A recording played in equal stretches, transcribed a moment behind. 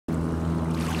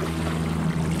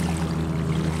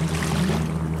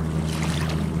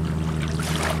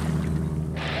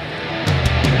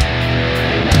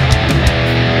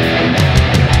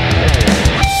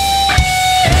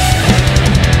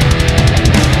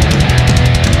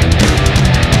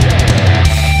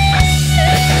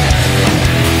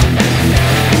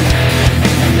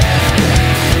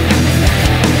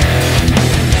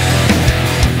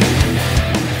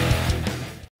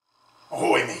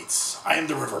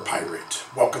River Pirate.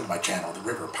 Welcome to my channel, the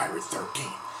River Pirate 13.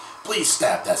 Please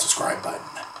stab that subscribe button.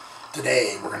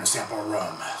 Today we're going to sample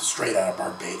rum straight out of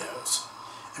Barbados.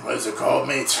 And what is it called,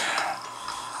 mates?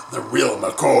 The Real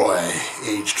McCoy,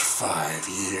 aged 5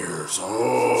 years.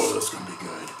 Oh, that's going to be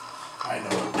good. I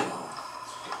know it will.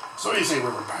 So what do you say,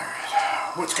 River Pirate?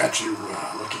 What's got you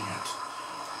looking at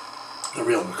the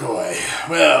Real McCoy?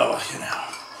 Well, you know,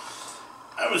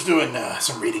 I was doing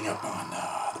some reading up on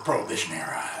the Prohibition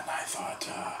era, and I thought,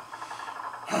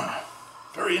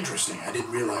 very interesting. I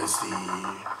didn't realize the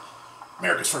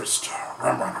America's first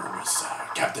rum runner was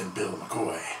Captain Bill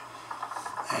McCoy,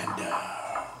 and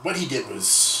what he did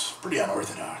was pretty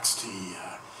unorthodox.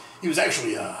 He was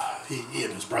actually he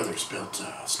and his brothers built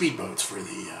speedboats for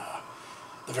the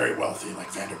very wealthy,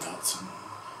 like Vanderbilts and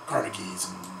Carnegies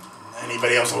and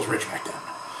anybody else that was rich back then.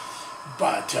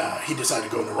 But he decided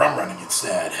to go into rum running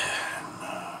instead.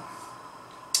 And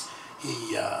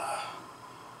he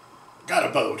got a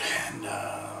boat and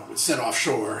would sit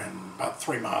offshore in about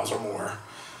 3 miles or more.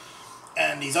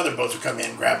 And these other boats would come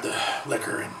in, grab the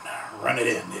liquor, and run it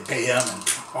in. They'd pay him, and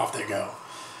off they go.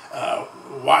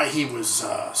 Why he was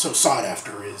so sought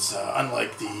after is,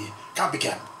 unlike the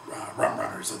copycat rum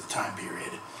runners of the time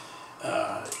period,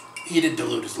 he didn't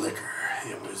dilute his liquor.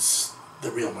 It was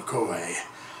the Real McCoy.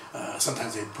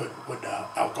 Sometimes they'd put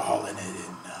alcohol in it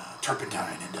and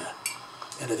turpentine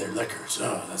into their liquors.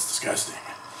 Oh, that's disgusting.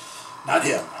 Not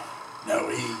him. No,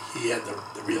 he had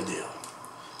the real deal,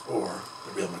 or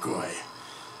the Real McCoy.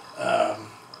 I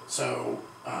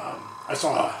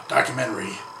saw a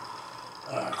documentary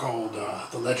called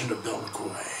The Legend of Bill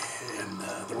McCoy and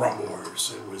the Rum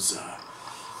Wars. It was a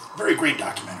very great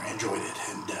documentary. I enjoyed it.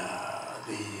 And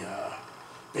the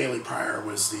Bailey Pryor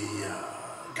was the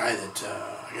guy that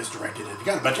I guess directed it. He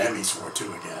got a bunch of Emmys for it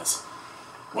too, I guess.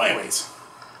 Well, anyways,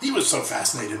 he was so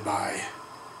fascinated by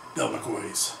Bill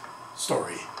McCoy's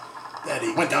story that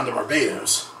he went down to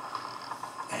Barbados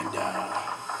and went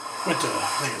to,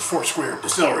 I think it was Foursquare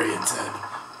Distillery, and said,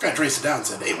 kind of traced it down and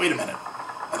said, hey, wait a minute.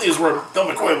 I think it's where Bill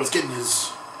McCoy was getting his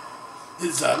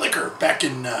liquor back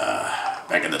in the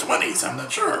 20s. I'm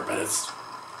not sure, but it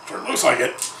sure looks like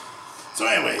it. So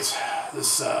anyways,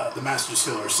 this the master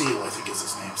distiller, Seal, I think is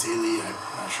his name, Sealy, I'm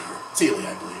not sure, Sealy,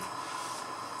 I believe,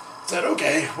 said,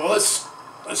 okay, well, let's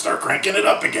start cranking it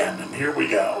up again, and here we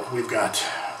go. We've got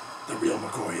the Real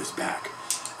McCoy is back.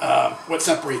 What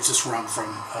separates this rum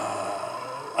from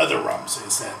other rums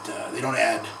is that they don't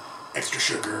add extra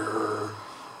sugar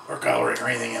or coloring or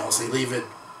anything else. They leave it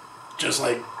just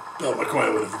like Bill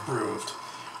McCoy would have approved.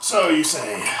 So you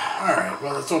say, all right,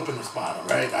 well, let's open this bottle,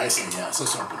 right? I say, yes,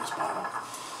 let's open this bottle.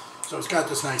 So it's got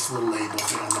this nice little label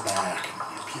thing on the back, and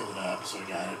you peel it up, so we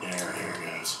got it there. Here it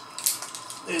goes.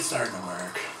 It's starting to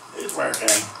work. It's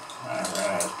working. All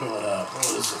right, let's pull it up.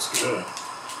 Oh, this looks good.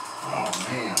 Oh,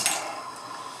 man.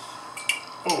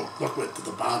 Oh, look what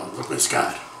the bottle, look what it's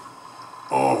got.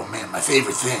 Oh, man, my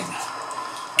favorite thing.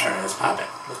 All right, let's pop it.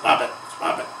 Let's pop it. Let's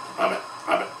pop it. Pop it.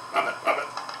 Pop it. Pop it. Pop it.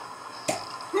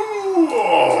 Ooh,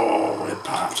 oh, it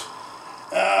popped.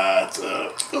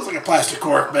 It feels like a plastic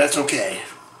cork, but it's okay.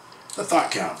 The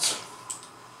thought counts.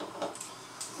 All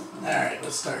right,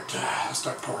 let's start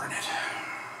pouring it.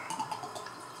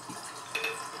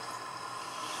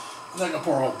 I'm not gonna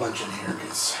pour a whole bunch in here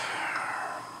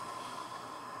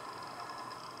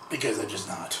because I just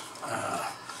not.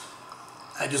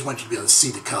 I just want you to be able to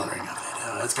see the coloring of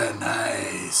it. It's got a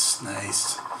nice,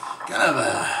 kind of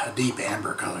a deep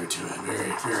amber color to it.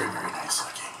 Very, very, very nice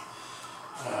looking.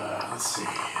 Let's see.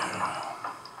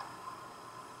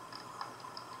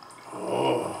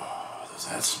 Oh, does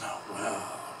that smell well?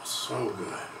 So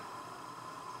good.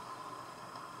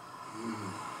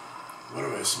 What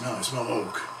do I smell? I smell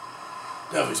oak.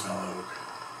 Definitely smell oak.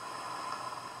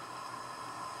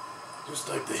 Just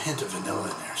like the hint of vanilla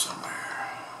in there somewhere.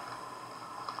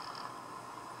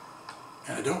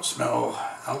 And I don't smell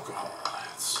alcohol.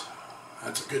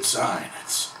 That's a good sign.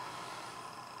 It's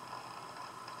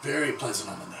very pleasant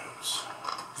on the nose.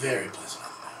 Very pleasant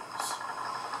on the nose.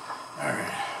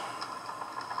 Alright.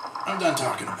 I'm done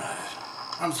talking about it.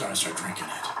 I'm starting to start drinking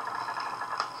it.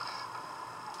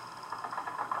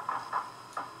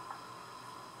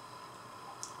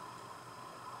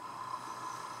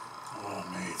 Oh,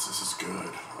 mates, this is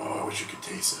good. Oh, I wish you could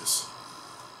taste this.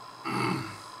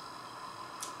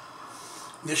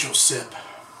 Initial sip,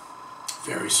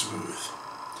 very smooth.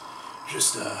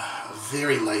 Just a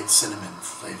very light cinnamon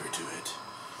flavor to it.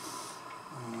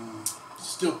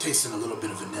 Still tasting a little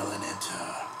bit of vanilla in it.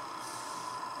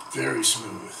 Very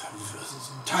smooth.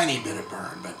 Tiny bit of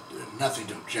burn, but nothing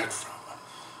to object from.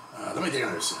 Let me take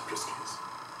another sip, just in case.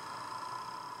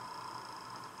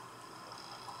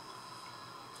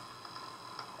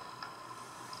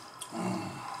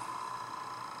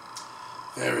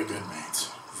 Very good,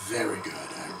 mates. Very good.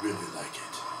 I really like it.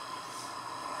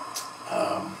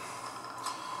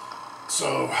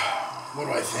 So, what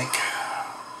do I think?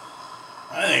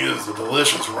 I think this is a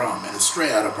delicious rum, and it's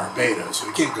straight out of Barbados, so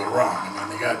you can't go wrong. I mean,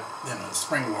 they got, you know, the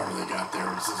spring water they got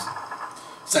there is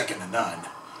second to none.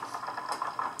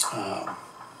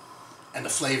 And the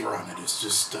flavor on it is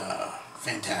just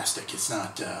fantastic. It's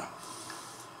not,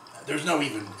 there's no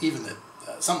even that,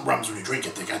 some rums when you drink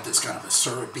it, they got this kind of a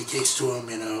syrupy taste to them,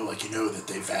 you know, like you know that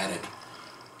they've added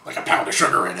like a pound of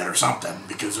sugar in it or something,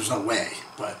 because there's no way,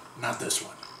 but not this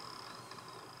one.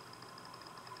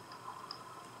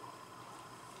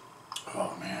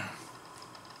 Oh man,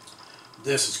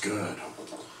 this is good.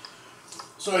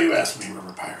 So you asked me,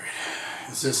 River Pirate,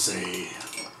 is this a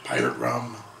pirate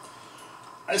rum?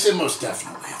 I say most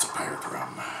definitely it's a pirate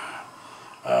rum.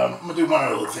 I'm going to do one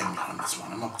other thing on this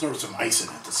one. I'm going to throw some ice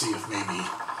in it to see if maybe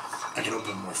I can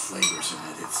open more flavors in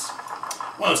it. It's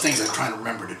one of those things I'm trying to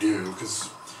remember to do, because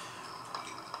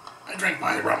I drink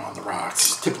my rum on the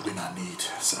rocks. It's typically not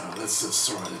neat. So let's just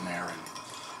throw it in there and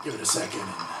give it a second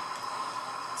and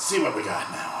see what we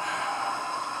got now.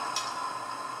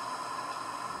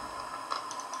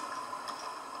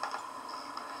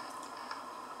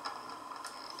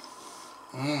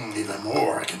 Even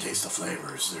more. I can taste the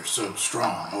flavors. They're so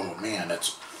strong. Oh man,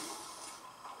 it's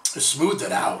smoothed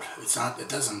it out. It's not. It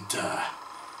doesn't.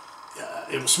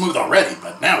 It was smooth already,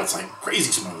 but now it's like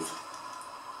crazy smooth.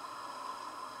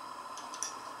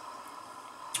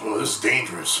 Oh, this is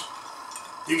dangerous.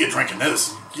 You get drinking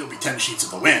this, you'll be 10 sheets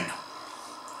of the wind.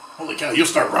 Holy cow, you'll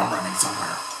start rum running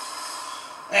somewhere.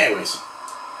 Anyways,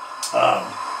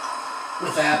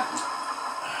 with that,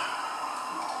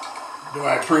 do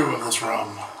I approve of this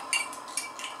rum?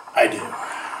 I do. And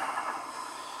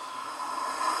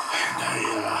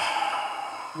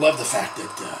I love the fact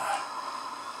that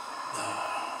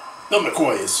Bill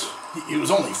McCoy he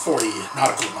was only 40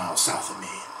 nautical miles south of me.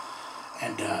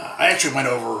 And I actually went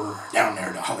over down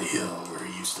there to Holly Hill where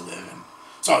he used to live and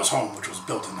saw his home, which was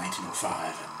built in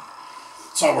 1905, and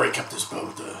saw where he kept his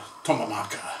boat, the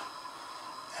Tomamaka.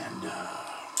 And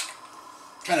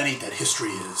kind of neat that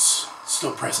history is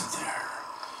still present there.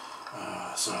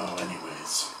 So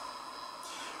anyways,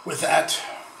 with that,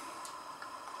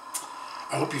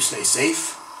 I hope you stay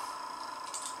safe.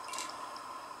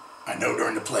 I know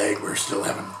during the plague we're still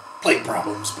having plague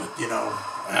problems, but you know,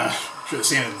 should have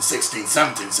seen it in the 16th,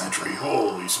 17th century.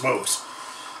 Holy smokes.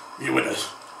 You wouldn't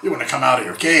have come out of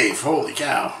your cave. Holy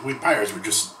cow. We pirates were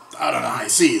just out on the high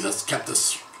seas. That's kept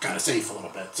us kind of safe a little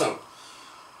bit. So,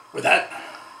 with that,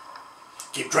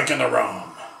 keep drinking the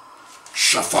rum.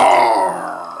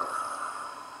 Shafar!